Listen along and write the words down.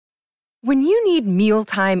When you need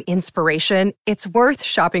mealtime inspiration, it's worth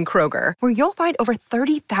shopping Kroger, where you'll find over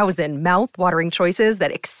 30,000 mouth-watering choices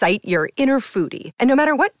that excite your inner foodie. And no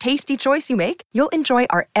matter what tasty choice you make, you'll enjoy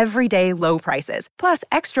our everyday low prices, plus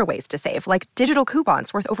extra ways to save, like digital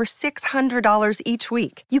coupons worth over $600 each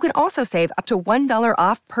week. You can also save up to $1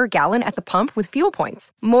 off per gallon at the pump with fuel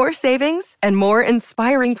points. More savings and more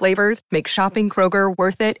inspiring flavors make shopping Kroger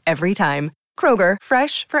worth it every time. Kroger,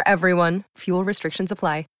 fresh for everyone. Fuel restrictions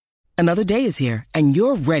apply. Another day is here, and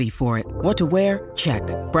you're ready for it. What to wear? Check.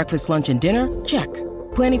 Breakfast, lunch, and dinner? Check.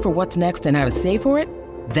 Planning for what's next and how to save for it?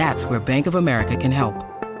 That's where Bank of America can help.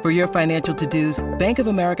 For your financial to-dos, Bank of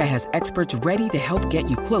America has experts ready to help get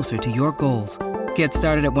you closer to your goals. Get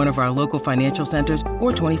started at one of our local financial centers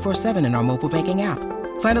or 24/7 in our mobile banking app.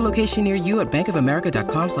 Find a location near you at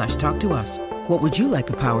bankofamerica.com/talktous. What would you like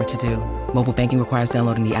the power to do? Mobile banking requires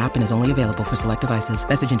downloading the app and is only available for select devices.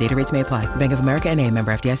 Message and data rates may apply. Bank of America N.A.,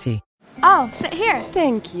 member FDIC. Oh, sit here.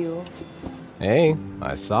 Thank you. Hey,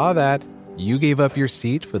 I saw that. You gave up your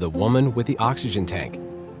seat for the woman with the oxygen tank.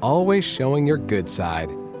 Always showing your good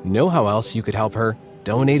side. Know how else you could help her?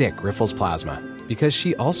 Donate at Grifols Plasma, because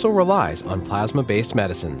she also relies on plasma-based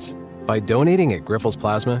medicines. By donating at Grifols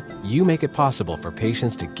Plasma, you make it possible for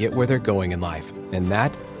patients to get where they're going in life, and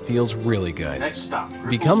that feels really good. Next stop,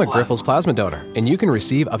 Become a Grifols Plasma donor, and you can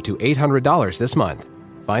receive up to $800 this month.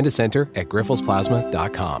 Find a center at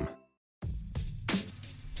grifolsplasma.com.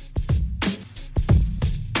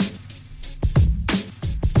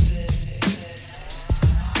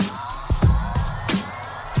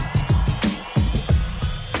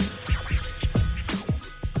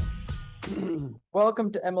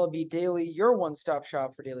 Welcome to MLB Daily, your one-stop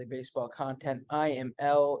shop for daily baseball content. I am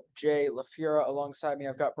LJ LaFura. Alongside me,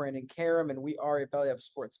 I've got Brandon Karam, and we are a Belly Up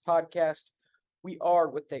Sports podcast. We are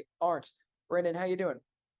what they aren't. Brandon, how you doing?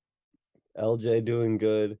 LJ doing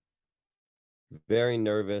good. Very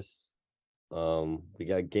nervous. We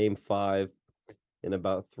got Game 5 in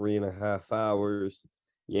about 3.5 hours.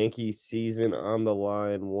 Yankees season on the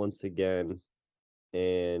line once again,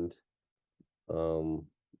 and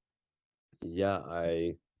yeah,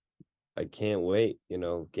 I can't wait.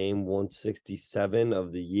 Game 167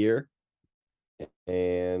 of the year,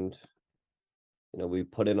 and we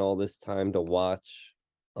put in all this time to watch,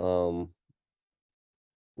 to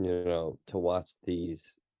watch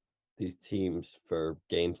these teams for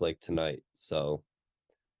games like tonight. So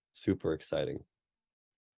super exciting.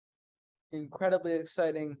 Incredibly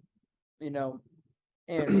exciting, and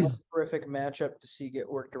a terrific matchup to see get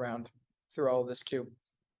worked around through all of this too.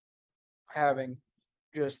 Having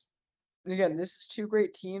just, again, this is two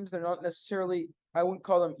great teams. They're not necessarily, I wouldn't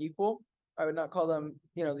call them equal. I would not call them,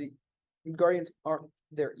 the Guardians aren't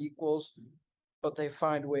their equals, but they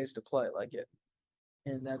find ways to play like it.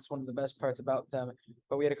 And that's one of the best parts about them.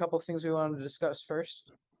 But we had a couple of things we wanted to discuss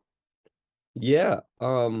first. Yeah.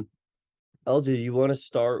 LJ, you want to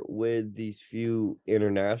start with these few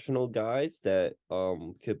international guys that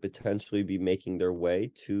could potentially be making their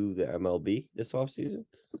way to the MLB this offseason?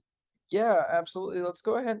 Yeah, absolutely. Let's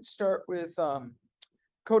go ahead and start with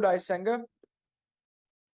Kodai Senga.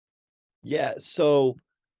 Yeah, so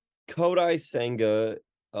Kodai Senga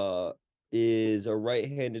is a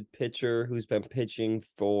right-handed pitcher who's been pitching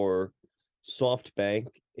for SoftBank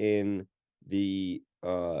in the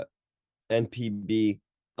NPB.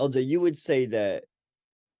 LJ, you would say that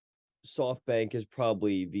SoftBank is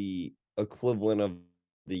probably the equivalent of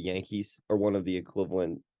the Yankees, or one of the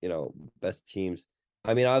equivalent, best teams.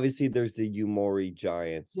 I mean, obviously, there's the Yomiuri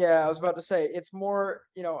Giants. Yeah, I was about to say, it's more,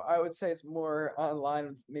 I would say it's more on line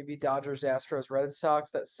with maybe Dodgers, Astros, Red Sox,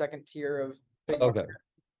 that second tier of big Okay. market.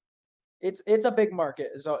 It's a big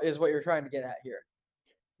market is what you're trying to get at here.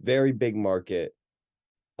 Very big market.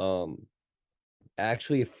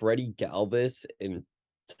 Actually, Freddie Galvis and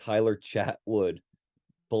Tyler Chatwood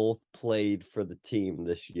both played for the team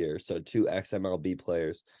this year, so two ex-MLB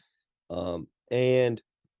players. And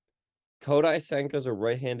Kodai Senga is a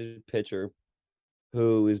right-handed pitcher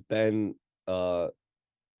who has been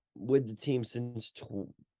with the team since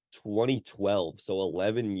 2012, so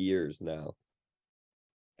 11 years now.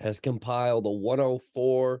 Has compiled a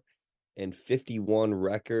 104 and 51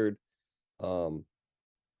 record,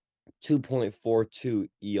 2.42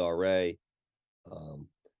 ERA,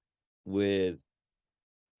 with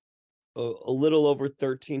a little over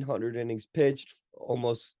 1,300 innings pitched,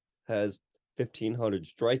 almost has 1,500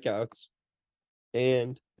 strikeouts,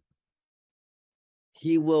 and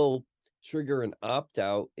he will trigger an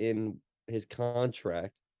opt-out in his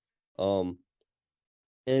contract, and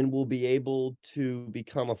will be able to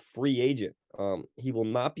become a free agent. He will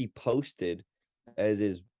not be posted as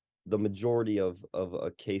is the majority of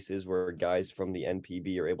cases where guys from the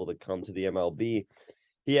NPB are able to come to the MLB.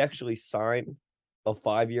 He actually signed a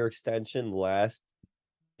 5-year extension last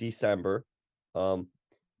December.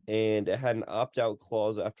 And it had an opt-out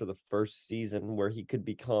clause after the first season where he could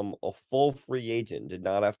become a full free agent, did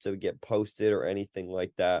not have to get posted or anything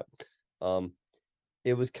like that.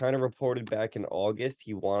 It was kind of reported back in August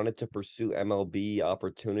he wanted to pursue MLB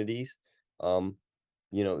opportunities,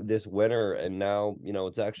 this winter, and now,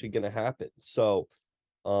 it's actually going to happen. So,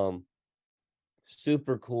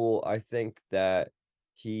 super cool. I think that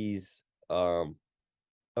he's a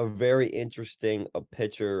very interesting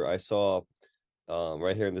pitcher. I saw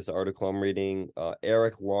right here in this article I'm reading,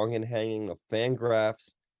 Eric Longenhagen of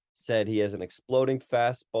Fangraphs said he has an exploding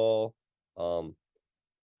fastball.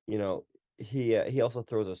 He also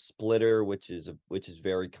throws a splitter, which is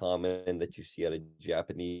very common that you see out of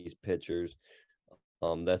Japanese pitchers.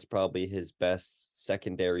 That's probably his best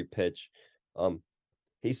secondary pitch.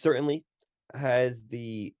 He certainly has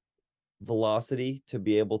the velocity to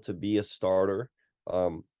be able to be a starter.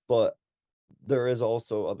 But there is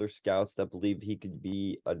also other scouts that believe he could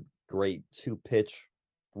be a great 2-pitch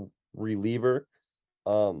reliever.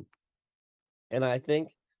 And I think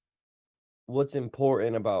what's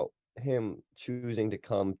important about him choosing to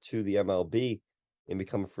come to the MLB and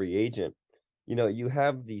become a free agent, you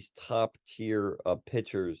have these top tier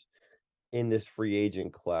pitchers in this free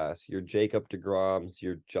agent class. Your Jacob deGroms,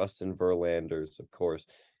 your Justin Verlanders, of course.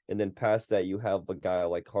 And then past that, you have a guy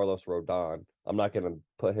like Carlos Rodon. I'm not going to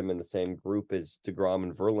put him in the same group as deGrom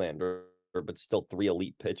and Verlander, but still 3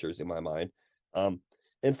 elite pitchers in my mind.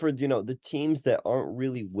 And for, the teams that aren't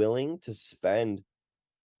really willing to spend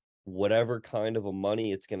whatever kind of a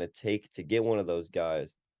money it's going to take to get one of those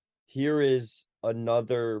guys, here is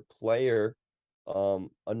another player,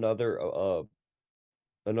 another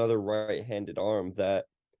right-handed arm that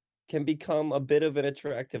can become a bit of an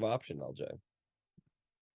attractive option, LJ.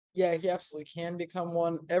 Yeah, he absolutely can become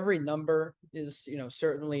one. Every number is,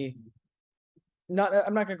 certainly not.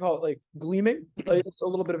 I'm not going to call it like gleaming. It's a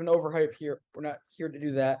little bit of an overhype here. We're not here to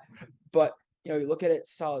do that. But, you look at it,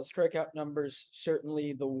 solid strikeout numbers.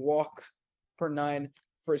 Certainly the walk per 9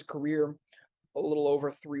 for his career, a little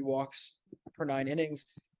over 3 walks per 9 innings.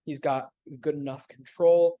 He's got good enough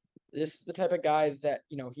control. This is the type of guy that,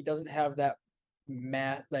 he doesn't have that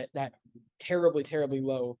that terribly, terribly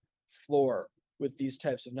low floor with these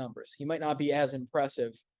types of numbers. He might not be as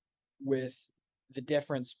impressive with the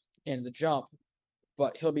difference in the jump,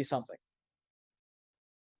 but he'll be something.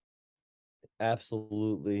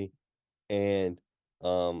 Absolutely. And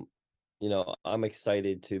I'm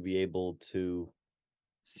excited to be able to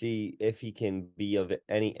see if he can be of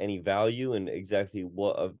any value and exactly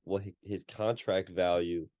what his contract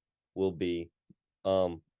value will be.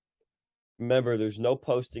 Remember, there's no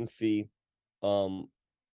posting fee.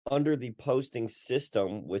 Under the posting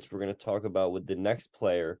system, which we're going to talk about with the next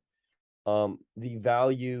player, the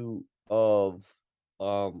value of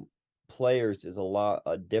players is a lot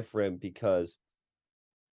different because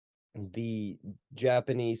the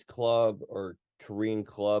Japanese club or Korean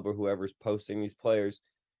club or whoever's posting these players,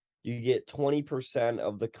 you get 20%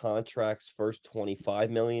 of the contract's first $25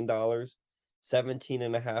 million,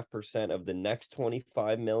 17.5% of the next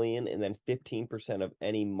 $25 million, and then 15% of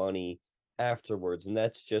any money afterwards, and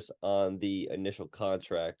that's just on the initial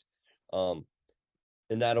contract. And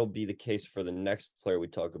that'll be the case for the next player we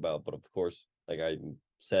talk about. But of course, like I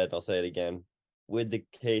said, I'll say it again, with the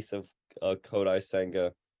case of Kodai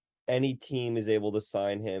Senga, any team is able to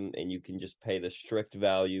sign him, and you can just pay the strict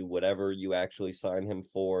value, whatever you actually sign him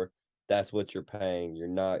for. That's what you're paying. You're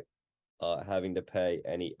not having to pay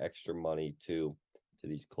any extra money to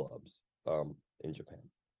these clubs in Japan.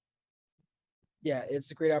 Yeah, it's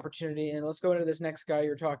a great opportunity. And let's go into this next guy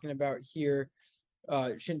you're talking about here,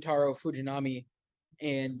 Shintaro Fujinami.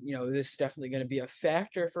 And, this is definitely going to be a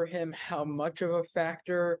factor for him. How much of a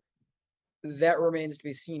factor, that remains to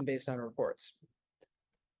be seen based on reports.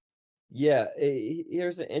 Yeah,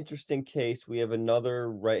 here's an interesting case. We have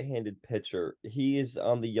another right-handed pitcher. He is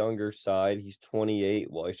on the younger side. He's 28.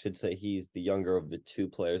 Well, I should say he's the younger of the 2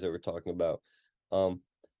 players that we're talking about.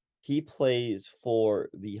 He plays for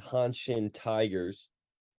the Hanshin Tigers,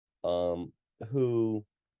 who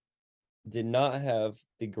did not have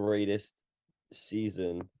the greatest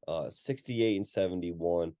season,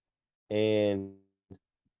 68-71. And,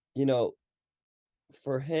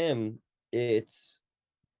 for him,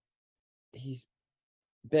 he's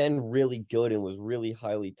been really good and was really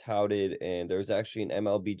highly touted. And there's actually an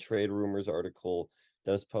MLB Trade Rumors article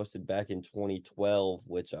that was posted back in 2012,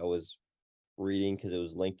 which I was reading because it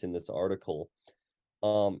was linked in this article.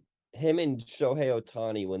 him and Shohei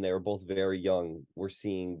Ohtani, when they were both very young, were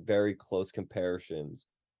seeing very close comparisons.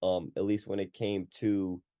 At least when it came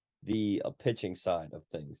to the pitching side of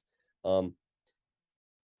things. Um,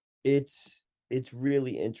 it's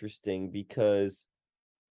really interesting because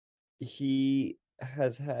he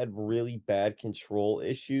has had really bad control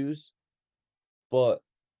issues, but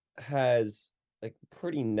has like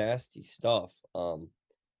pretty nasty stuff.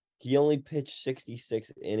 He only pitched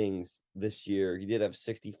 66 innings this year. He did have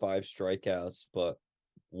 65 strikeouts, but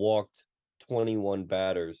walked 21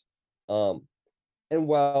 batters. Um, and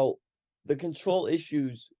while the control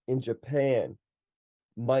issues in Japan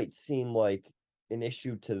might seem like an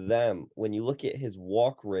issue to them, when you look at his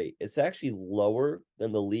walk rate, it's actually lower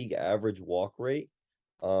than the league average walk rate,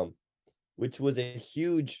 um, which was a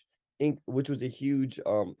huge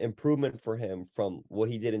improvement for him from what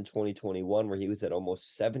he did in 2021, where he was at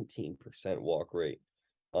almost 17% walk rate.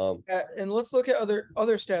 And let's look at other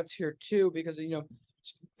stats here too, because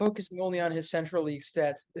focusing only on his Central League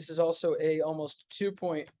stats, this is also a almost 2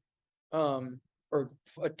 point or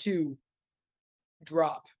a 2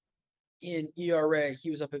 drop in ERA. He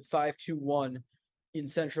was up at 5.21 in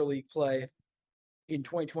Central League play in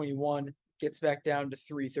 2021, gets back down to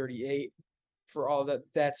 3.38 for all that.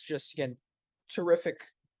 That's just, again, terrific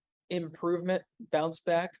improvement, bounce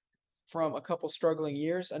back from a couple struggling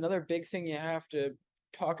years. Another big thing you have to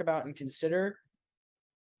talk about and consider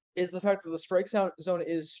is the fact that the strike zone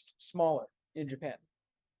is smaller in Japan.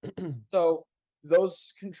 So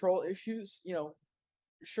those control issues,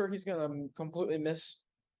 sure, he's gonna completely miss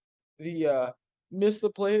the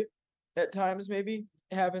plate at times. Maybe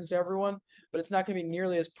it happens to everyone, but it's not gonna be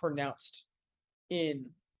nearly as pronounced in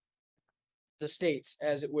the States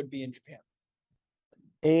as it would be in Japan.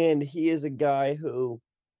 And he is a guy who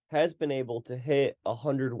has been able to hit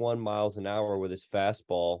 101 miles an hour with his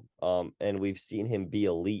fastball. And we've seen him be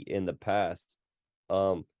elite in the past.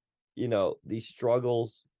 These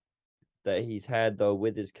struggles that he's had though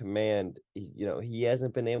with his command, he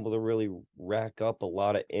hasn't been able to really rack up a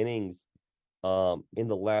lot of innings in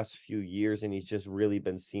the last few years, and he's just really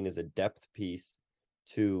been seen as a depth piece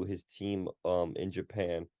to his team in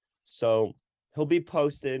Japan. So he'll be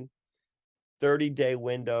posted 30-day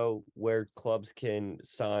window where clubs can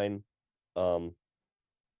sign.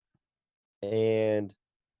 And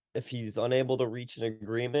if he's unable to reach an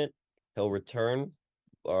agreement, he'll return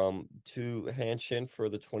to Hanshin for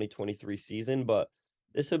the 2023 season. But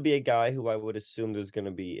this would be a guy who I would assume there's going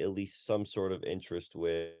to be at least some sort of interest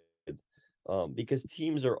with, because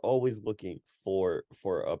teams are always looking for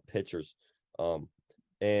pitchers.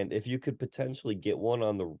 And if you could potentially get one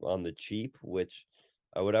on the cheap, which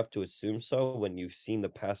I would have to assume so when you've seen the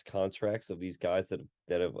past contracts of these guys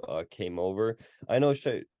that have came over. I know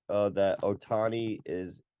that Ohtani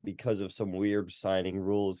is, because of some weird signing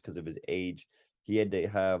rules because of his age, he had to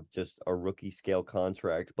have just a rookie scale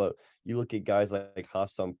contract. But you look at guys like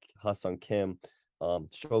Ha-Seong Kim,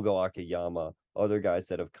 Shogo Akiyama, other guys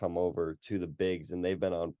that have come over to the bigs, and they've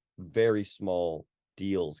been on very small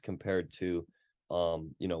deals compared to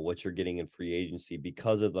what you're getting in free agency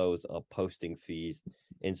because of those posting fees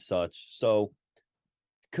and such. So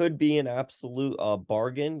could be an absolute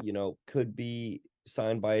bargain, could be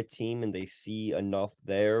signed by a team and they see enough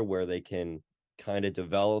there where they can kind of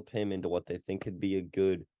develop him into what they think could be a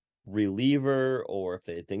good reliever, or if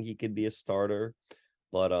they think he could be a starter.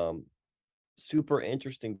 But super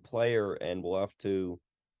interesting player, and we'll have to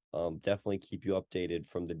definitely keep you updated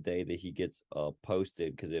from the day that he gets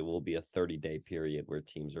posted, because it will be a 30-day period where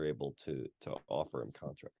teams are able to offer him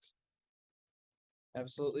contracts.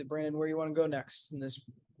 Absolutely. Brandon, where you want to go next in this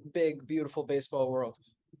big, beautiful baseball world?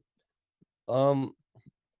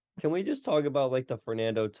 Can we just talk about like the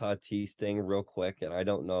Fernando Tatis thing real quick? And I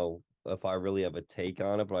don't know if I really have a take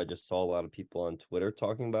on it, but I just saw a lot of people on Twitter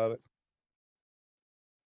talking about it.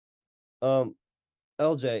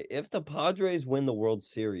 LJ, if the Padres win the World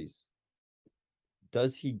Series,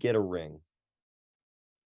 does he get a ring?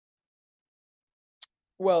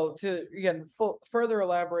 Well, to again further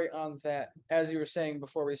elaborate on that, as you were saying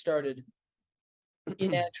before we started,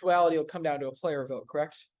 in actuality, it'll come down to a player vote,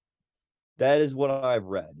 correct? That is what I've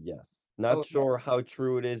read. Yes, not Okay. sure how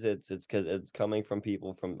true it is. It's because it's coming from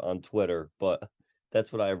people on Twitter, but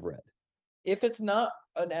that's what I've read. If it's not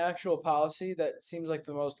an actual policy, that seems like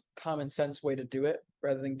the most common sense way to do it,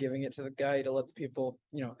 rather than giving it to the guy to let the people,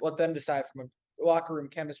 let them decide from a locker room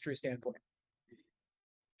chemistry standpoint.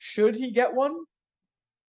 Should he get one?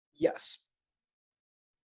 Yes.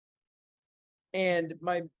 And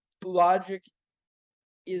my logic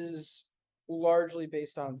is largely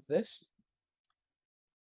based on this.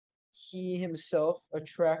 He himself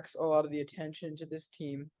attracts a lot of the attention to this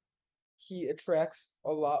team he attracts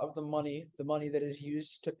a lot of the money that is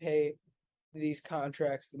used to pay these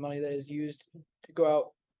contracts, the money that is used to go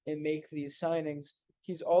out and make these signings.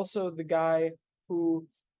 He's also the guy who,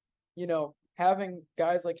 having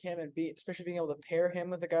guys like him and especially being able to pair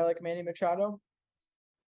him with a guy like Manny Machado,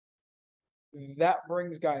 that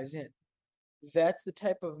brings guys in. That's the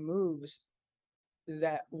type of moves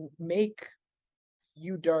that make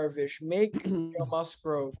Yu Darvish, make Joe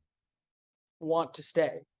Musgrove want to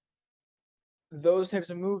stay. Those types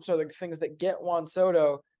of moves are the things that get Juan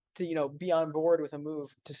Soto to, be on board with a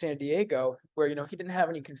move to San Diego, where, he didn't have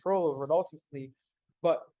any control over it ultimately,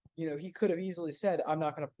 but, he could have easily said, I'm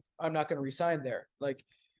not gonna resign there. Like,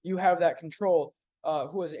 you have that control.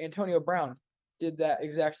 Who was it? Antonio Brown did that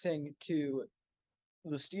exact thing to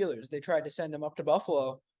the Steelers. They tried to send him up to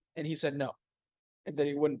Buffalo, and he said no, and that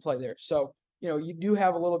he wouldn't play there. So, you do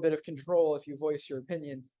have a little bit of control if you voice your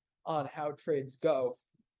opinion on how trades go,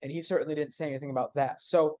 and he certainly didn't say anything about that.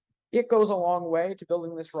 So it goes a long way to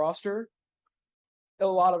building this roster. A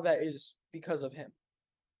lot of that is because of him.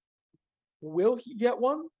 Will he get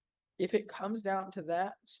one? If it comes down to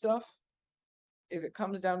that stuff, if it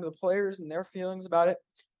comes down to the players and their feelings about it,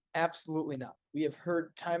 absolutely not. We have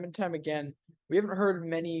heard time and time again, we haven't heard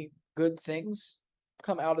many good things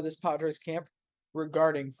come out of this Padres camp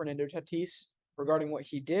regarding Fernando Tatis, regarding what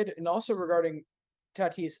he did, and also regarding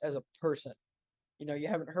Tatis as a person. You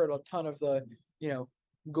haven't heard a ton of the,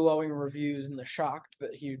 glowing reviews and the shocked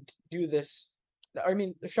that he'd do this. I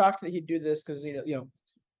mean, the shocked that he'd do this because,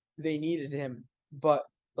 they needed him, but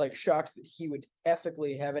like shocked that he would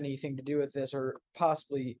ethically have anything to do with this or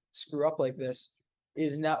possibly screw up like this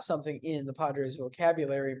is not something in the Padres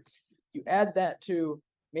vocabulary. You add that to,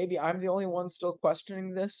 maybe I'm the only one still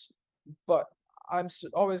questioning this, but I'm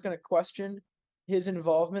always going to question his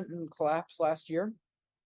involvement in the collapse last year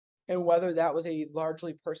and whether that was a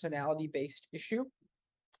largely personality-based issue.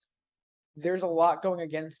 There's a lot going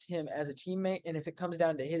against him as a teammate, and if it comes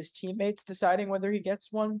down to his teammates deciding whether he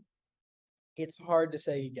gets one, it's hard to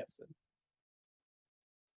say he gets it.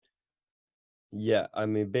 Yeah, I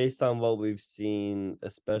mean, based on what we've seen,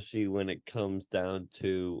 especially when it comes down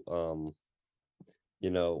to,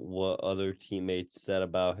 what other teammates said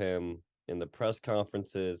about him in the press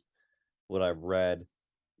conferences, what I've read,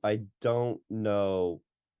 I don't know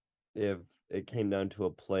if it came down to a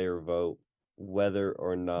player vote, whether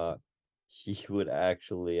or not he would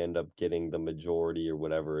actually end up getting the majority or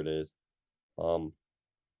whatever it is.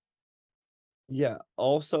 Yeah,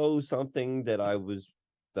 also something that I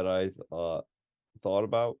thought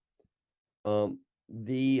about,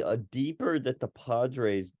 the deeper that the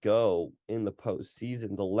Padres go in the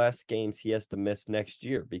postseason, the less games he has to miss next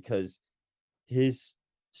year because his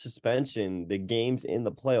suspension, the games in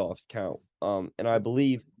the playoffs count. And I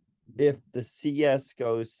believe if the CS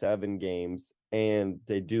goes 7 games and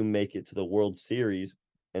they do make it to the World Series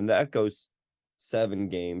and that goes 7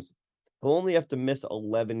 games, he'll only have to miss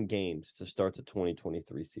 11 games to start the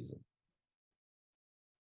 2023 season.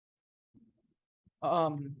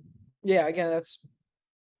 Yeah, again,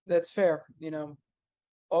 that's fair.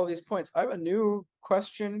 All these points. I have a new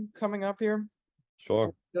question coming up here.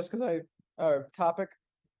 Sure. Just because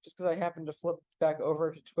I happened to flip back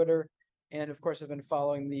over to Twitter, and of course I've been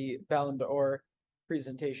following the Ballon d'Or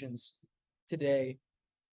presentations today.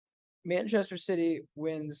 Manchester City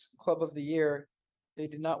wins Club of the Year. They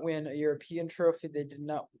did not win a European trophy. They did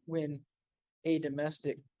not win a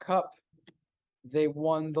domestic cup. They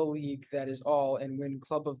won the league, that is all, and win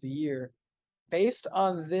Club of the Year. Based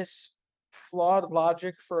on this flawed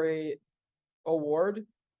logic for a award,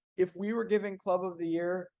 if we were giving Club of the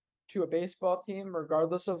Year to a baseball team,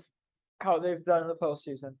 regardless of how they've done in the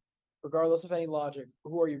postseason, regardless of any logic,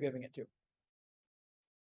 who are you giving it to?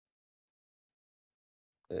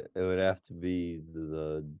 It would have to be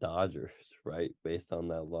the Dodgers, right? Based on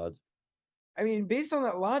that logic. I mean, based on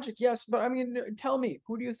that logic, yes, but I mean, tell me,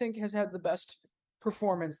 who do you think has had the best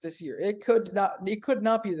performance this year? It could not be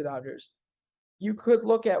the Dodgers. You could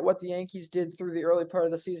look at what the Yankees did through the early part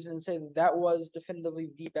of the season and say that was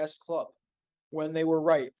definitively the best club when they were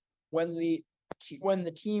right. When the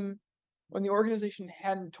organization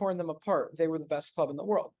hadn't torn them apart, they were the best club in the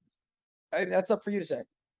world. That's up for you to say.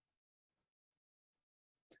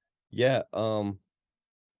 Yeah,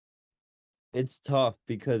 it's tough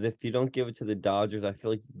because if you don't give it to the Dodgers, I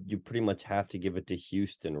feel like you pretty much have to give it to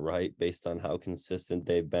Houston, right? Based on how consistent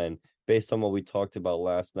they've been, based on what we talked about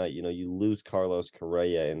last night. You lose Carlos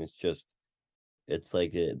Correa, and it's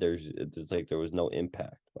like there was no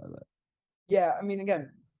impact by that. Yeah, I mean, again,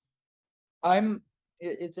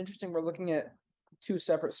 it's interesting. We're looking at 2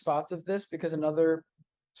 separate spots of this because another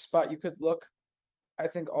spot you could look, I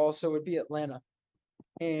think also would be Atlanta.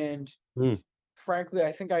 And Hmm. frankly,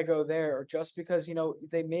 I think I go there just because,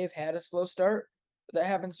 they may have had a slow start, but that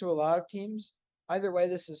happens to a lot of teams. Either way,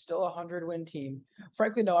 this is still a 100-win team.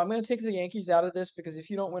 Frankly, no, I'm going to take the Yankees out of this because if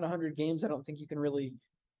you don't win 100 games, I don't think you can really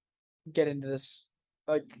get into this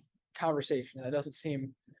conversation.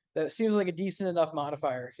 That seems like a decent enough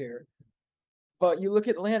modifier here. But you look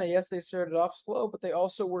at Atlanta, yes, they started off slow, but they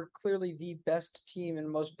also were clearly the best team and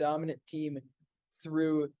most dominant team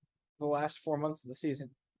through the last 4 months of the season.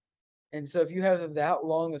 And so if you have that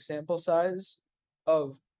long a sample size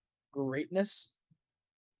of greatness,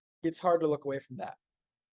 it's hard to look away from that.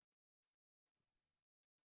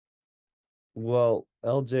 Well,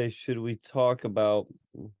 LJ, should we talk about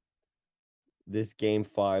this game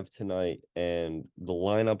 5 tonight and the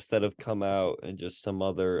lineups that have come out and just some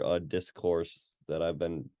other discourse that I've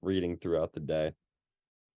been reading throughout the day?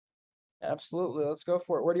 Absolutely. Let's go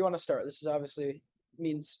for it. Where do you want to start? This is obviously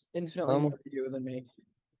means infinitely more to you than me.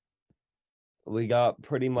 We got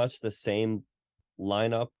pretty much the same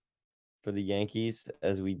lineup for the Yankees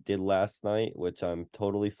as we did last night, which I'm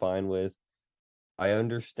totally fine with. I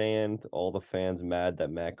understand all the fans mad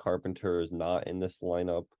that Matt Carpenter is not in this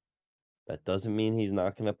lineup. That doesn't mean he's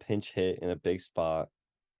not going to pinch hit in a big spot.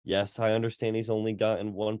 Yes, I understand he's only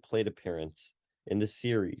gotten one plate appearance in the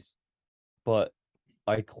series, but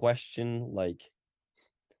I question,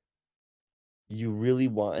 you really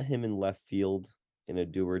want him in left field in a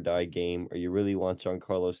do or die game, or you really want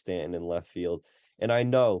Giancarlo Stanton in left field? And I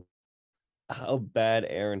know how bad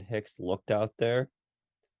Aaron Hicks looked out there,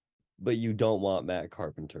 but you don't want Matt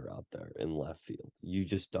Carpenter out there in left field. You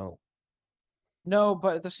just don't. No,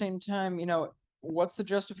 but at the same time, what's the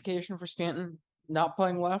justification for Stanton not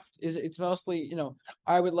playing left? It's mostly,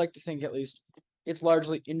 I would like to think at least it's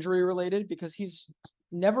largely injury related because he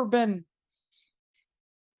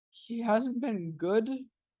hasn't been good,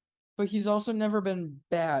 but he's also never been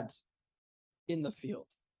bad in the field.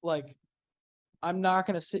 I'm not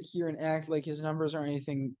going to sit here and act like his numbers are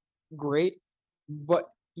anything great, but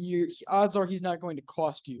odds are he's not going to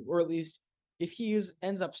cost you, or at least if he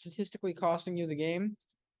ends up statistically costing you the game,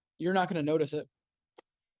 you're not going to notice it.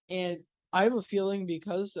 And I have a feeling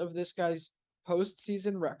because of this guy's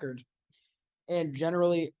postseason record, and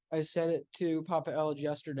generally I said it to Papa Elge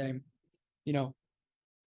yesterday,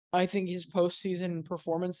 I think his postseason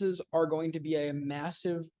performances are going to be a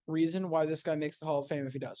massive reason why this guy makes the Hall of Fame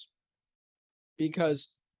if he does. Because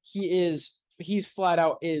he's flat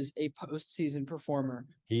out is a postseason performer.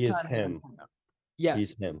 He is him. Yes.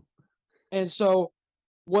 He's him. And so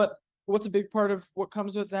what's a big part of what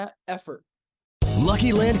comes with that? Effort.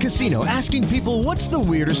 Lucky Land Casino, asking people, what's the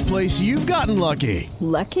weirdest place you've gotten lucky?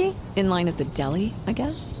 Lucky? In line at the deli, I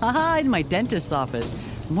guess? Aha, in my dentist's office.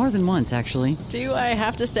 More than once, actually. Do I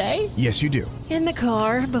have to say? Yes, you do. In the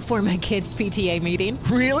car before my kids' PTA meeting.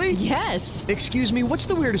 Really? Yes. Excuse me, what's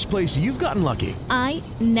the weirdest place you've gotten lucky? I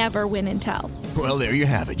never win and tell. Well, there you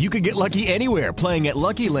have it. You can get lucky anywhere, playing at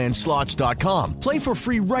LuckyLandSlots.com. Play for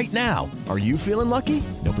free right now. Are you feeling lucky?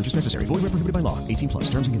 No purchase necessary. Void where prohibited by law. 18+.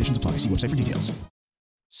 Terms and conditions apply. See website for details.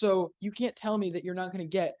 So you can't tell me that you're not going to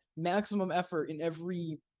get maximum effort in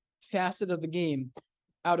every facet of the game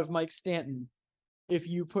out of Mike Stanton if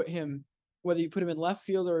you put him, whether you put him in left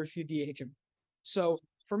field or if you DH him. So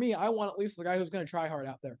for me, I want at least the guy who's going to try hard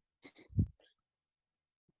out there.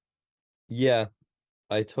 Yeah,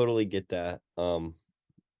 I totally get that. I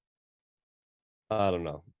don't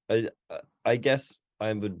know. I guess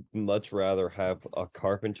I would much rather have a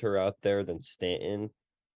Carpenter out there than Stanton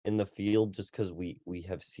in the field, just because we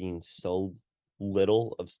have seen so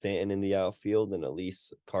little of Stanton in the outfield, and at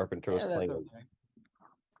least Carpenter was playing. Okay.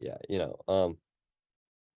 Yeah,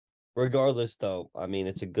 regardless, though, I mean,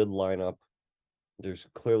 it's a good lineup. There's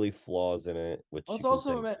clearly flaws in it, which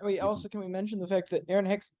can we mention the fact that Aaron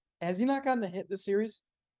Hicks, has he not gotten a hit this series?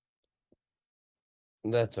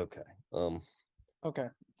 That's okay. Okay.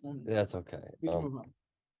 That's okay. We can move on.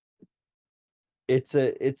 It's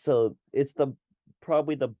the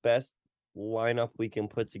probably the best lineup we can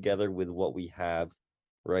put together with what we have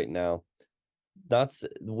right now. That's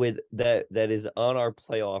with that is on our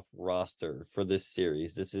playoff roster for this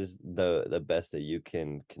series. This is the best that you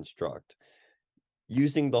can construct.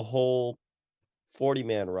 Using the whole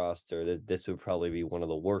 40-man roster, this would probably be one of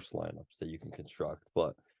the worst lineups that you can construct.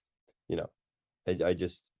 But I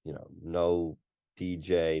just no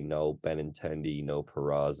DJ, no Benintendi, no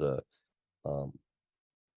Peraza. Who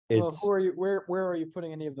are you? Where are you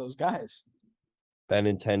putting any of those guys?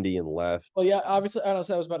 Benintendi in left. Well, yeah, obviously, I was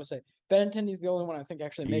about to say Benintendi's the only one I think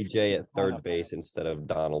actually makes DJ at third base instead of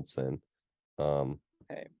Donaldson.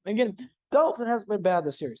 Okay. Again, Donaldson hasn't been bad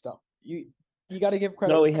this series though. You got to give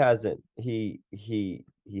credit. No, he hasn't. He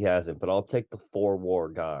hasn't. But I'll take the 4-WAR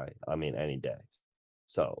guy. I mean, any day.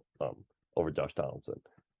 So over Josh Donaldson.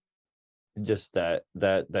 Just that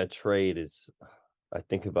trade is. I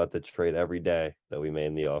think about the trade every day that we made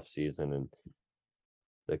in the offseason,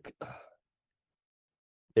 and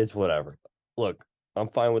it's whatever. Look, I'm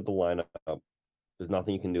fine with the lineup. There's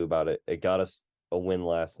nothing you can do about it. It got us a win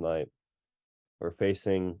last night. We're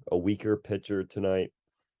facing a weaker pitcher tonight,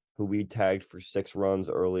 who we tagged for 6 runs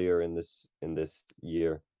earlier in this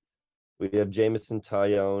year. We have Jameson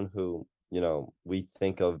Taillon, who we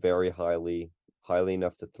think of very highly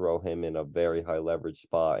enough to throw him in a very high leverage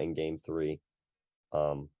spot in game 3.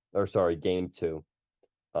 Game 2.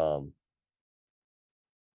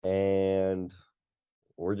 And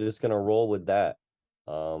we're just gonna roll with that.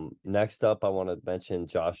 Next up, I want to mention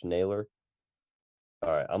Josh Naylor.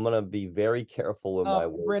 All right, I'm gonna be very careful with my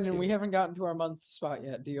words. Brandon, here. we haven't gotten to our month spot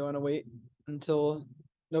yet. Do you want to wait until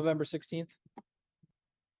November 16th?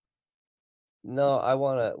 No, I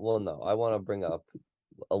want to bring up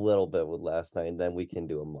a little bit with last night, and then we can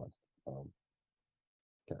do a month.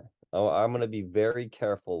 Okay. I'm going to be very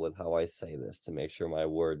careful with how I say this to make sure my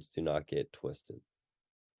words do not get twisted.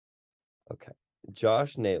 Okay.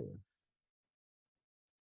 Josh Naylor.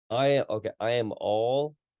 I am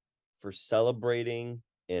all for celebrating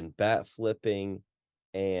and bat flipping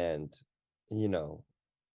and,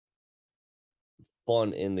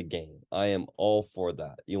 fun in the game. I am all for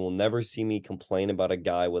that. You will never see me complain about a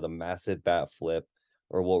guy with a massive bat flip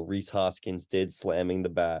or what Rhys Hoskins did slamming the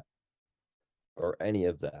bat or any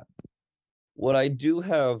of that. What I do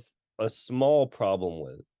have a small problem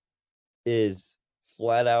with is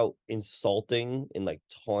flat out insulting and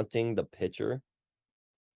taunting the pitcher,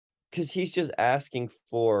 because he's just asking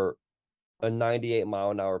for a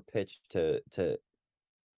 98-mile-an-hour pitch to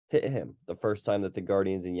hit him the first time that the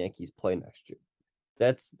Guardians and Yankees play next year.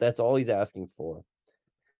 That's all he's asking for.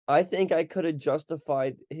 I think I could have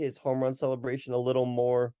justified his home run celebration a little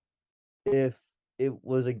more if it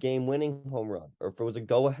was a game-winning home run, or if it was a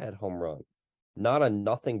go-ahead home run, not a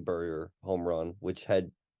nothing burger home run, which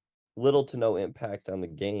had little to no impact on the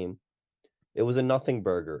game. It was a nothing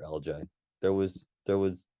burger, LJ. There was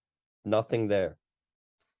nothing there.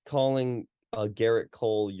 Calling Garrett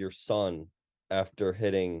Cole your son after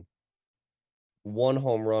hitting 1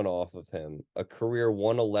 home run off of him, a career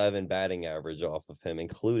 111 batting average off of him,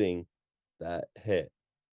 including that hit.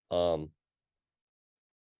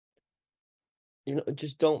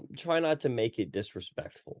 Just don't try not to make it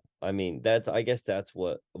disrespectful. I mean, I guess that's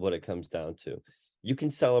what it comes down to. You can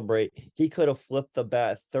celebrate. He could have flipped the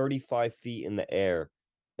bat 35 feet in the air,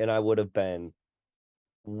 and I would have been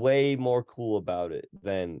way more cool about it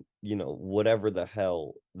than, whatever the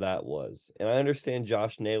hell that was. And I understand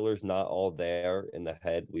Josh Naylor's not all there in the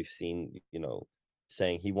head. We've seen,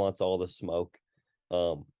 saying he wants all the smoke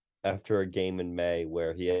after a game in May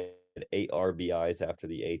where he had 8 RBIs after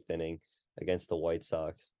the 8th inning against the White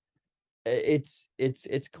Sox. It's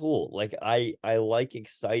cool. I like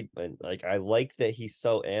excitement. I like that he's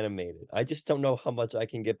so animated. I just don't know how much I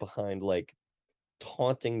can get behind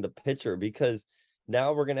taunting the pitcher, because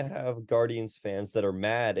now we're going to have Guardians fans that are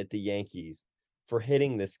mad at the Yankees for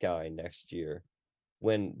hitting this guy next year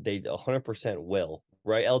when they 100% will,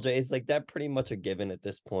 right? LJ, is that pretty much a given at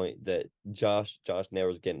this point that Josh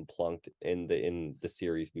Naylor's getting plunked in the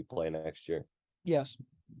series we play next year? Yes.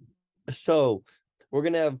 So we're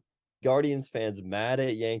going to have Guardians fans mad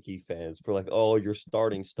at Yankee fans for oh, you're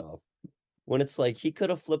starting stuff, when it's he could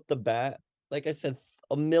have flipped the bat, like I said,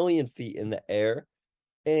 1,000,000 feet in the air,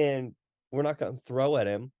 and we're not going to throw at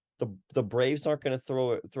him. The Braves aren't going to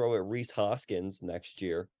throw at Rhys Hoskins next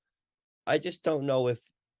year. I just don't know if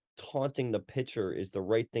taunting the pitcher is the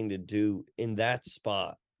right thing to do in that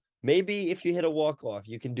spot. Maybe if you hit a walk-off,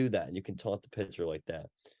 you can do that, and you can taunt the pitcher like that.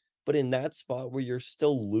 But in that spot where you're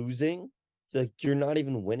still losing, you're not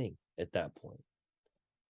even winning at that point.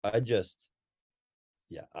 I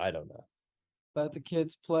don't know. Let the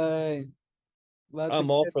kids play. I'm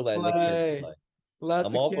all for letting the kids play.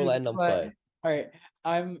 I'm all for letting them play. All right.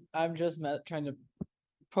 I'm just trying to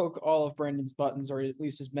poke all of Brandon's buttons, or at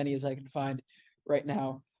least as many as I can find right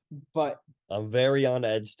now. But I'm very on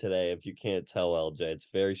edge today, if you can't tell, LJ. It's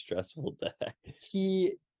a very stressful day.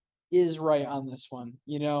 He is right on this one.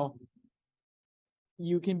 You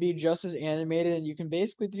can be just as animated, and you can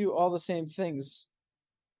basically do all the same things.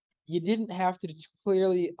 You didn't have to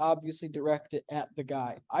clearly, obviously direct it at the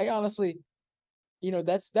guy. I honestly,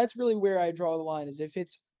 that's really where I draw the line, is if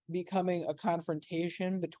it's becoming a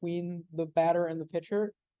confrontation between the batter and the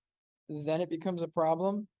pitcher, then it becomes a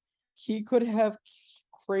problem. He could have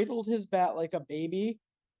cradled his bat like a baby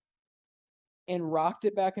and rocked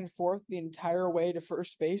it back and forth the entire way to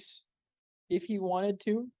first base if he wanted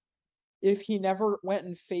to, if he never went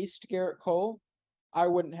and faced Garrett Cole, I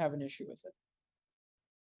wouldn't have an issue with it.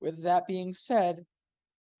 With that being said,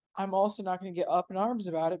 I'm also not going to get up in arms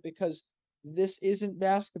about it because this isn't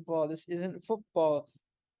basketball. This isn't football.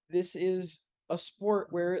 This is a sport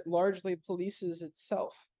where it largely polices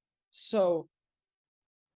itself. So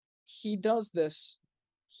he does this.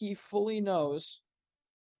 He fully knows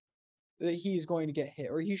that he's going to get hit,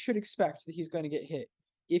 or he should expect that he's going to get hit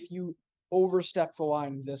if you overstep the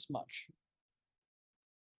line this much.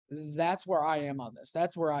 That's where I am on this.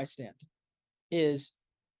 That's where I stand. Is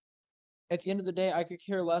at the end of the day, I could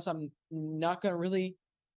care less. I'm not going to really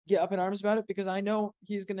get up in arms about it because I know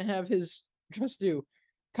he's going to have his just due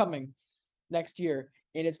coming next year,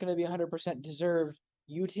 and it's going to be 100% deserved.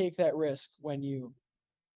 You take that risk when you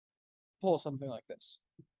pull something like this.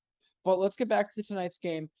 But let's get back to tonight's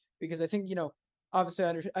game because I think, obviously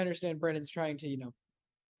I understand Brandon's trying to,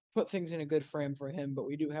 put things in a good frame for him, but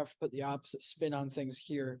we do have to put the opposite spin on things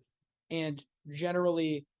here. And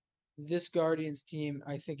generally, this Guardians team,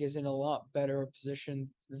 I think, is in a lot better position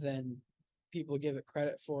than people give it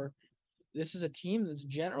credit for. This is a team that's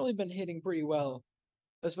generally been hitting pretty well,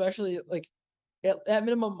 especially at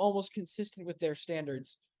minimum almost consistent with their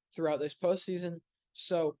standards throughout this postseason.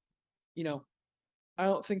 So, I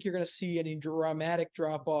don't think you're going to see any dramatic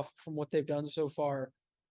drop off from what they've done so far,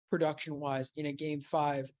 production wise, in a game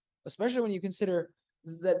 5, especially when you consider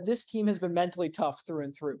that this team has been mentally tough through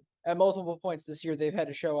and through. At multiple points this year, they've had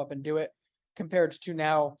to show up and do it, compared to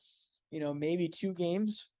now, maybe 2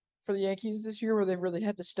 games for the Yankees this year where they've really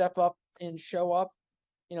had to step up and show up.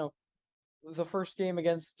 The first game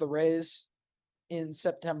against the Rays in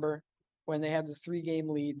September when they had the 3-game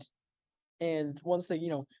lead. And once they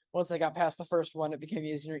got past the first one, it became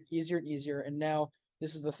easier and easier. And now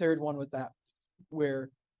this is the third one with that, where,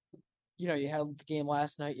 you had the game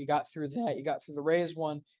last night, you got through that, you got through the Rays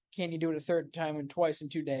one. Can you do it a third time and twice in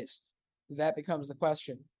 2 days? That becomes the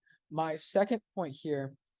question. My second point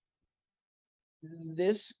here,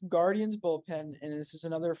 this Guardians bullpen, and this is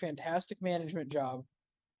another fantastic management job,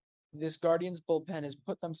 this Guardians bullpen has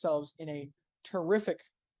put themselves in a terrific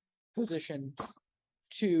position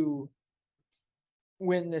to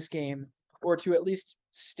win this game, or to at least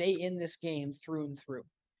stay in this game through and through.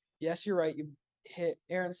 Yes, you're right. You hit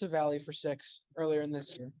Aaron Savali for 6 earlier in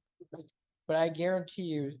this year. But I guarantee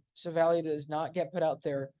you, Savali does not get put out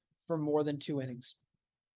there for more than 2 innings.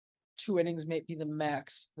 2 innings may be the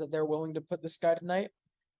max that they're willing to put this guy tonight,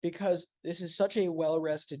 because this is such a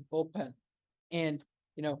well-rested bullpen. And,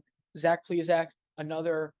 Zach Plesac,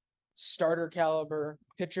 another starter caliber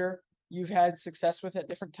pitcher, you've had success with at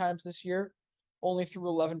different times this year, only threw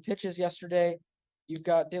 11 pitches yesterday. You've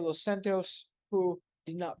got De Los Santos, who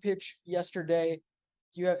did not pitch yesterday.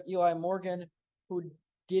 You have Eli Morgan, who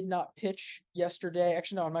did not pitch yesterday.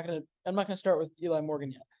 Actually, no, I'm not gonna start with Eli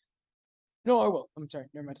Morgan yet. No, I will. I'm sorry.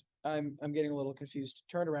 Never mind. I'm getting a little confused.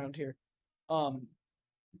 Turn around here. Eli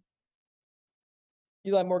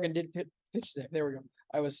Morgan did pitch today. There we go.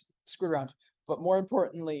 I was screwed around. But more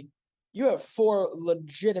importantly, you have 4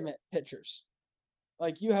 legitimate pitchers.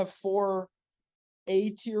 You have 4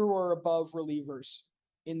 A-tier or above relievers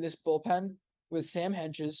in this bullpen, with Sam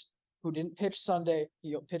Hentges, who didn't pitch Sunday.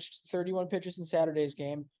 He pitched 31 pitches in Saturday's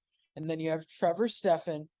game. And then you have Trevor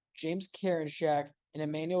Stephan, James Karinchak, and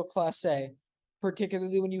Emmanuel Clase,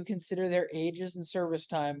 particularly when you consider their ages and service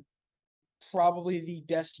time, probably the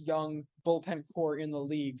best young bullpen core in the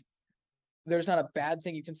league. There's not a bad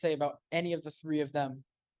thing you can say about any of the 3 of them.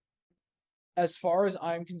 As far as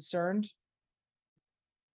I'm concerned,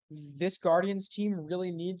 this Guardians team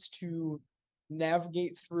really needs to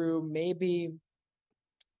navigate through maybe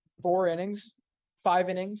 4 innings, 5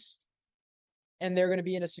 innings, and they're going to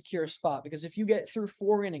be in a secure spot. Because if you get through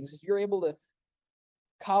 4 innings, if you're able to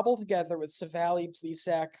cobble together with Savali,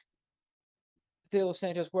 Plesac, De Los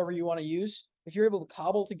Santos, whoever you want to use, if you're able to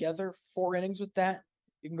cobble together 4 innings with that,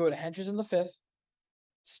 you can go to Hentges in the 5th,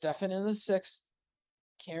 Stephan in the 6th,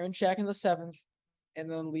 Karinchak in the 7th, and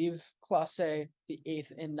then leave Clase the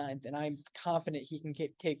 8th and 9th. And I'm confident he can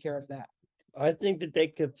take care of that. I think that they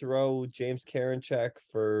could throw James Karinchak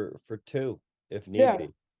for 2 if need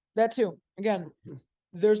be. That too. Again,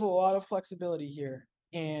 there's a lot of flexibility here,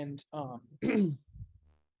 and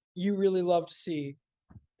you really love to see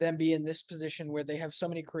them be in this position where they have so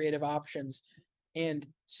many creative options and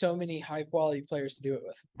so many high quality players to do it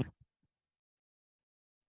with.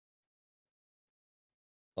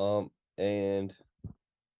 And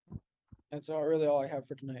that's really all I have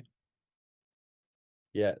for tonight.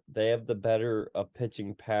 Yeah, they have the better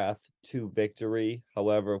pitching path to victory.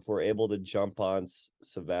 However, if we're able to jump on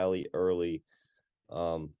Savali early,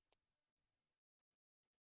 I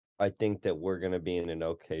think that we're gonna be in an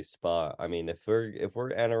okay spot. I mean, if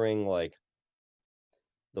we're entering like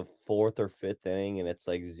the fourth or fifth inning and it's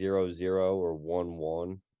like 0-0 or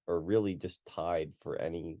 1-1, or really just tied for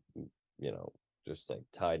any, just like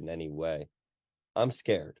tied in any way, I'm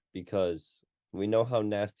scared because we know how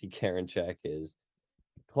nasty Karinchak is.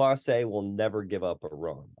 Clase will never give up a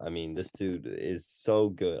run. I mean, this dude is so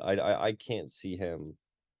good. I can't see him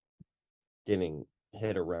getting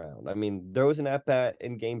hit around. I mean, there was an at bat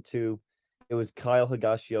in game 2. It was Kyle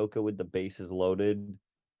Higashioka with the bases loaded,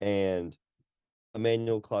 and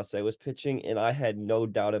Emmanuel Clase was pitching, and I had no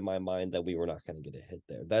doubt in my mind that we were not going to get a hit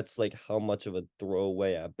there. That's like how much of a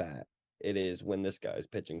throwaway at bat it is when this guy's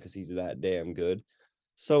pitching because he's that damn good.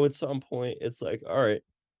 So at some point, it's like, all right,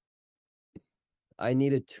 I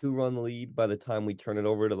need a 2-run lead by the time we turn it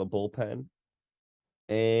over to the bullpen.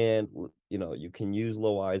 And, you can use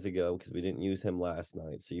Loizaga because we didn't use him last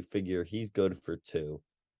night. So you figure he's good for 2.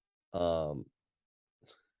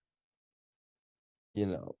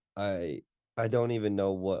 I don't even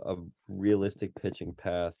know what a realistic pitching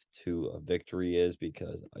path to a victory is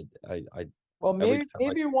because Well,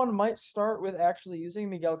 maybe one might start with actually using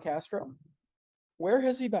Miguel Castro. Where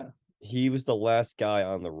has he been? He was the last guy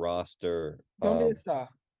on the roster. ¿Dónde está?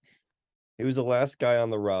 He was the last guy on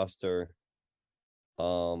the roster.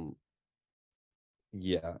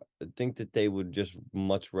 Yeah, I think that they would just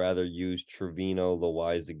much rather use Trevino,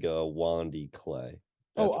 Loizaga, Wandy, Clay.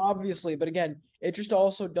 Obviously, but again, it just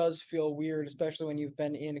also does feel weird, especially when you've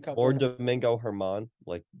been in a couple. Or Domingo Germán,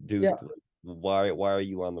 like, dude, yeah. Why are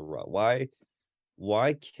you on the run?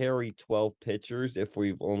 Why carry 12 pitchers if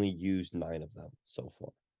we've only used 9 of them so far?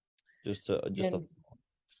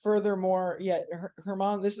 Furthermore, yeah,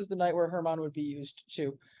 Germán. This is the night where Germán would be used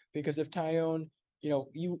too, because if Taillon,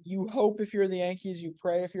 you hope if you're the Yankees, you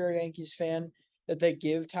pray if you're a Yankees fan that they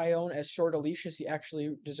give Taillon as short a leash as he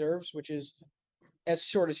actually deserves, which is as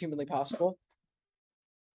short as humanly possible.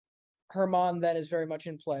 Germán then is very much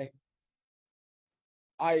in play.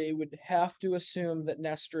 I would have to assume that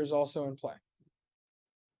Nestor is also in play.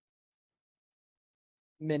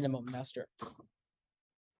 Minimum Nestor.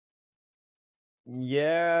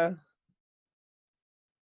 Yeah.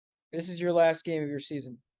 This is your last game of your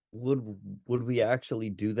season. Would we actually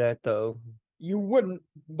do that though? You wouldn't,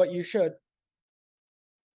 but you should.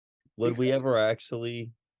 Would we ever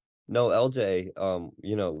actually? No, LJ,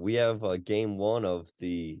 we have game 1 of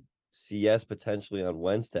the CS potentially on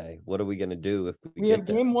Wednesday. What are we going to do if we have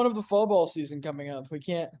game 1 of the fall ball season coming up? We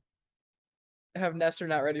can't have Nestor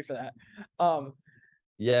not ready for that.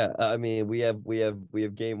 Yeah, I mean, we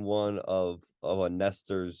have game 1 of a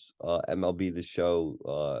Nestor's MLB The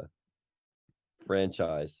Show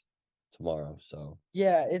franchise tomorrow. So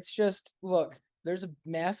yeah, it's just, look, there's a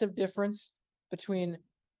massive difference between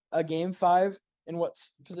a game 5 and what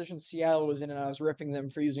position Seattle was in, and I was ripping them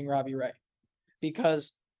for using Robbie Ray.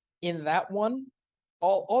 Because in that one,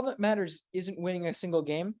 all that matters isn't winning a single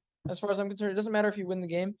game. As far as I'm concerned, it doesn't matter if you win the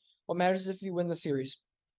game. What matters is if you win the series.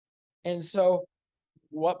 And so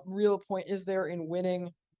what real point is there in winning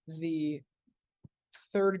the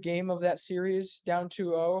 3rd game of that series down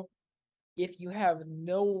 2-0 if you have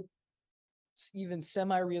no even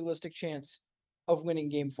semi-realistic chance of winning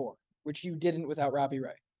game 4, which you didn't without Robbie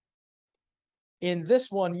Ray? In this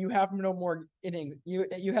one, you have no more inning.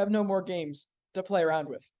 You have no more games to play around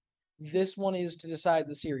with. This one is to decide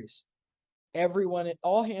the series.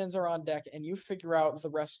 All hands are on deck, and you figure out the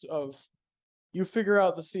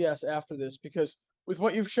CS after this, because with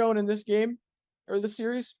what you've shown in this game or the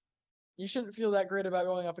series, you shouldn't feel that great about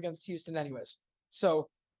going up against Houston anyways. So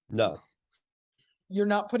no, you're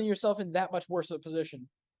not putting yourself in that much worse of a position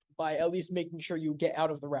by at least making sure you get out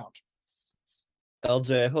of the round.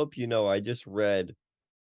 LJ, I hope you know I just read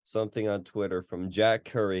something on Twitter from Jack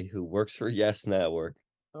Curry, who works for Yes Network.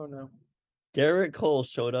 Oh, no. Garrett Cole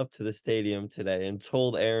showed up to the stadium today and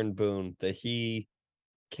told Aaron Boone that he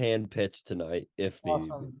can pitch tonight if needed.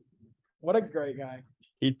 Awesome. What a great guy.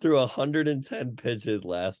 He threw 110 pitches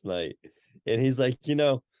last night. And he's like,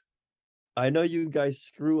 I know you guys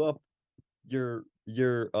screw up your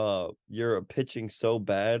pitching so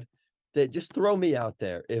bad that just throw me out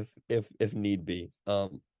there if need be.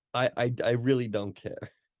 I really don't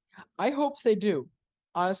care. I hope they do.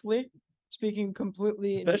 Honestly, speaking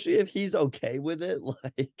completely, especially if he's okay with it.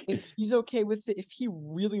 Like, if he's okay with it, if he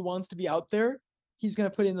really wants to be out there, he's gonna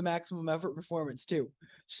put in the maximum effort performance too.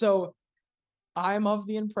 So I'm of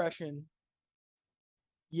the impression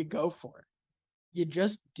you go for it. you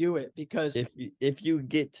just do it because if you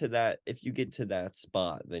get to that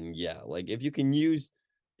spot, then yeah, like if you can use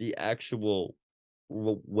the actual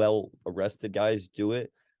well arrested guys, do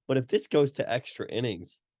it. But if this goes to extra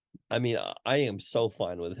innings, I mean, I am so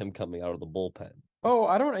fine with him coming out of the bullpen. oh,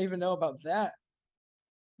 I don't even know about that.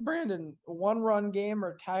 Brandon, 1-run game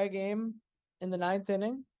or tie game in the 9th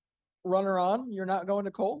inning, runner on, you're not going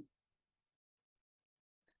to Cole?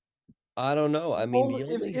 I don't know. I mean, the If-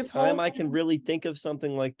 only if time Cole- I can really think of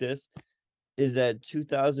something like this is that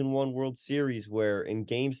 2001 World Series where in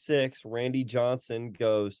Game 6, Randy Johnson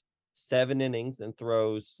goes 7 innings and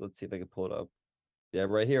throws, let's see if I can pull it up. Yeah,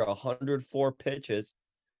 right here, 104 pitches.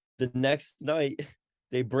 The next night,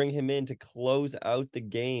 they bring him in to close out the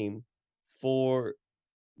game for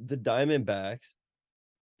the Diamondbacks.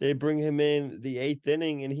 They bring him in the 8th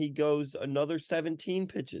inning and he goes another 17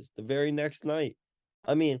 pitches the very next night.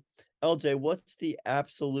 I mean, LJ, what's the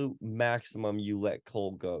absolute maximum you let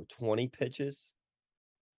Cole go? 20 pitches?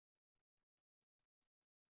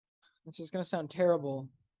 This is going to sound terrible.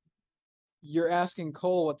 You're asking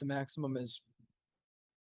Cole what the maximum is.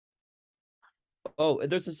 Oh,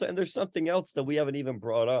 and there's something else that we haven't even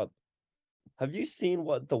brought up. Have you seen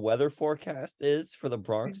what the weather forecast is for the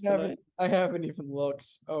Bronx tonight? I haven't even looked.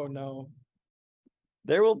 Oh no.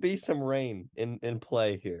 There will be some rain in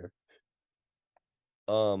play here.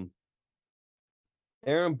 Aaron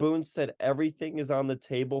Boone said everything is on the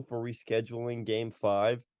table for rescheduling Game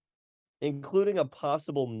 5, including a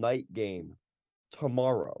possible night game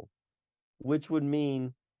tomorrow, which would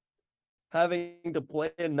mean having to play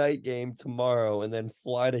a night game tomorrow and then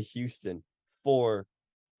fly to Houston for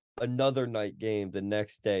another night game the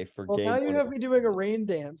next day for Well, game now you 1. have me doing a rain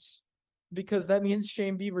dance because that means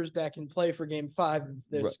Shane Bieber's back in play for Game 5 if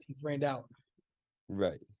this gets rained out.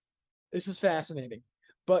 Right. This is fascinating.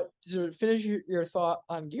 But to finish your thought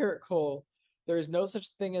on Garrett Cole, there is no such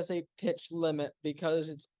thing as a pitch limit because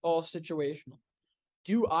it's all situational.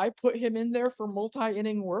 Do I put him in there for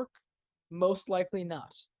multi-inning work? Most likely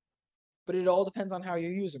not. But it all depends on how you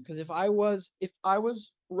use him. Because if I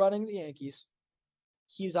was running the Yankees,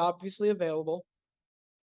 he's obviously available.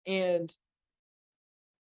 And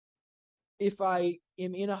if I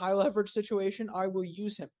am in a high leverage situation, I will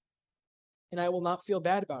use him. And I will not feel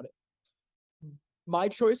bad about it. My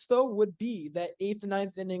choice, though, would be that 8th and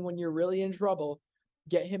 9th inning when you're really in trouble,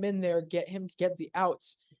 get him in there, get him to get the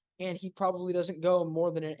outs, and he probably doesn't go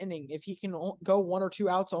more than an inning. If he can go 1 or 2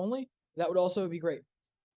 outs only, that would also be great.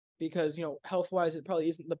 Because, health-wise, it probably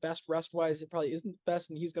isn't the best. Rest-wise, it probably isn't the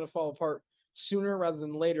best, and he's going to fall apart sooner rather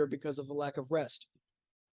than later because of the lack of rest.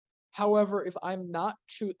 However, if I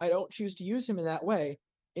don't choose to use him in that way,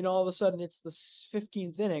 and all of a sudden it's the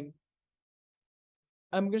 15th inning,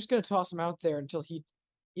 I'm just going to toss him out there until he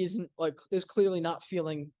is clearly not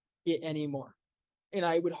feeling it anymore. And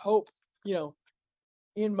I would hope,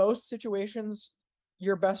 in most situations,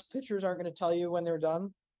 your best pitchers aren't going to tell you when they're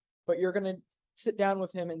done, but you're going to sit down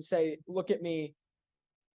with him and say, look at me.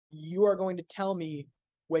 You are going to tell me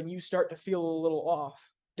when you start to feel a little off.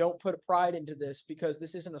 Don't put a pride into this because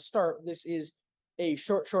this isn't a start. This is a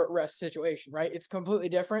short rest situation, right? It's completely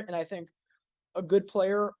different. And I think a good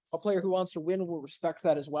player, a player who wants to win, will respect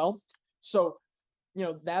that as well. So,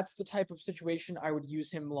 that's the type of situation I would use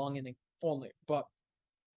him long inning only. But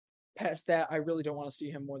past that, I really don't want to see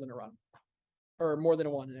him more than a run or more than a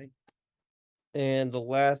 1 inning. And the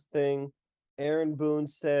last thing, Aaron Boone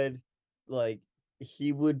said,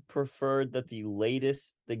 he would prefer that the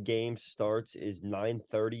latest the game starts is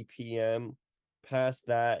 9:30 p.m. Past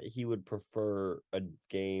that, he would prefer a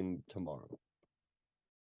game tomorrow.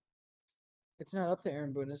 It's not up to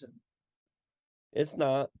Aaron Boone, is it? It's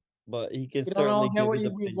not, but he can You certainly don't know give what his you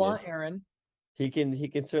opinion. want, Aaron. He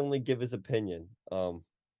can certainly give his opinion. I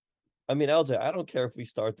mean, LJ, I don't care if we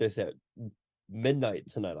start this at midnight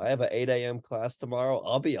tonight. I have an 8 a.m. class tomorrow.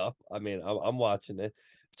 I'll be up. I mean, I'm watching it.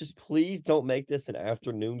 Just please don't make this an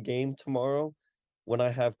afternoon game tomorrow when I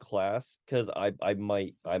have class, because I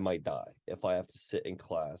might die if I have to sit in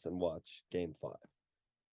class and watch Game 5.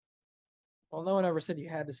 Well, no one ever said you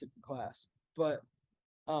had to sit in class, but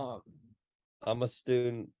I'm a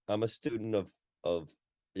student of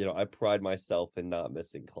I pride myself in not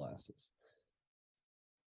missing classes.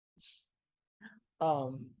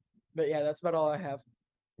 But yeah, that's about all I have.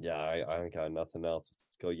 Yeah, I ain't got nothing else.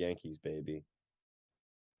 Let's go Yankees, baby.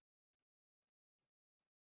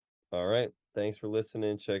 All right. Thanks for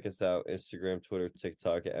listening. Check us out. Instagram, Twitter,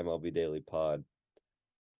 TikTok at MLB Daily Pod.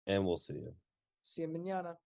 And we'll see you. See you mañana.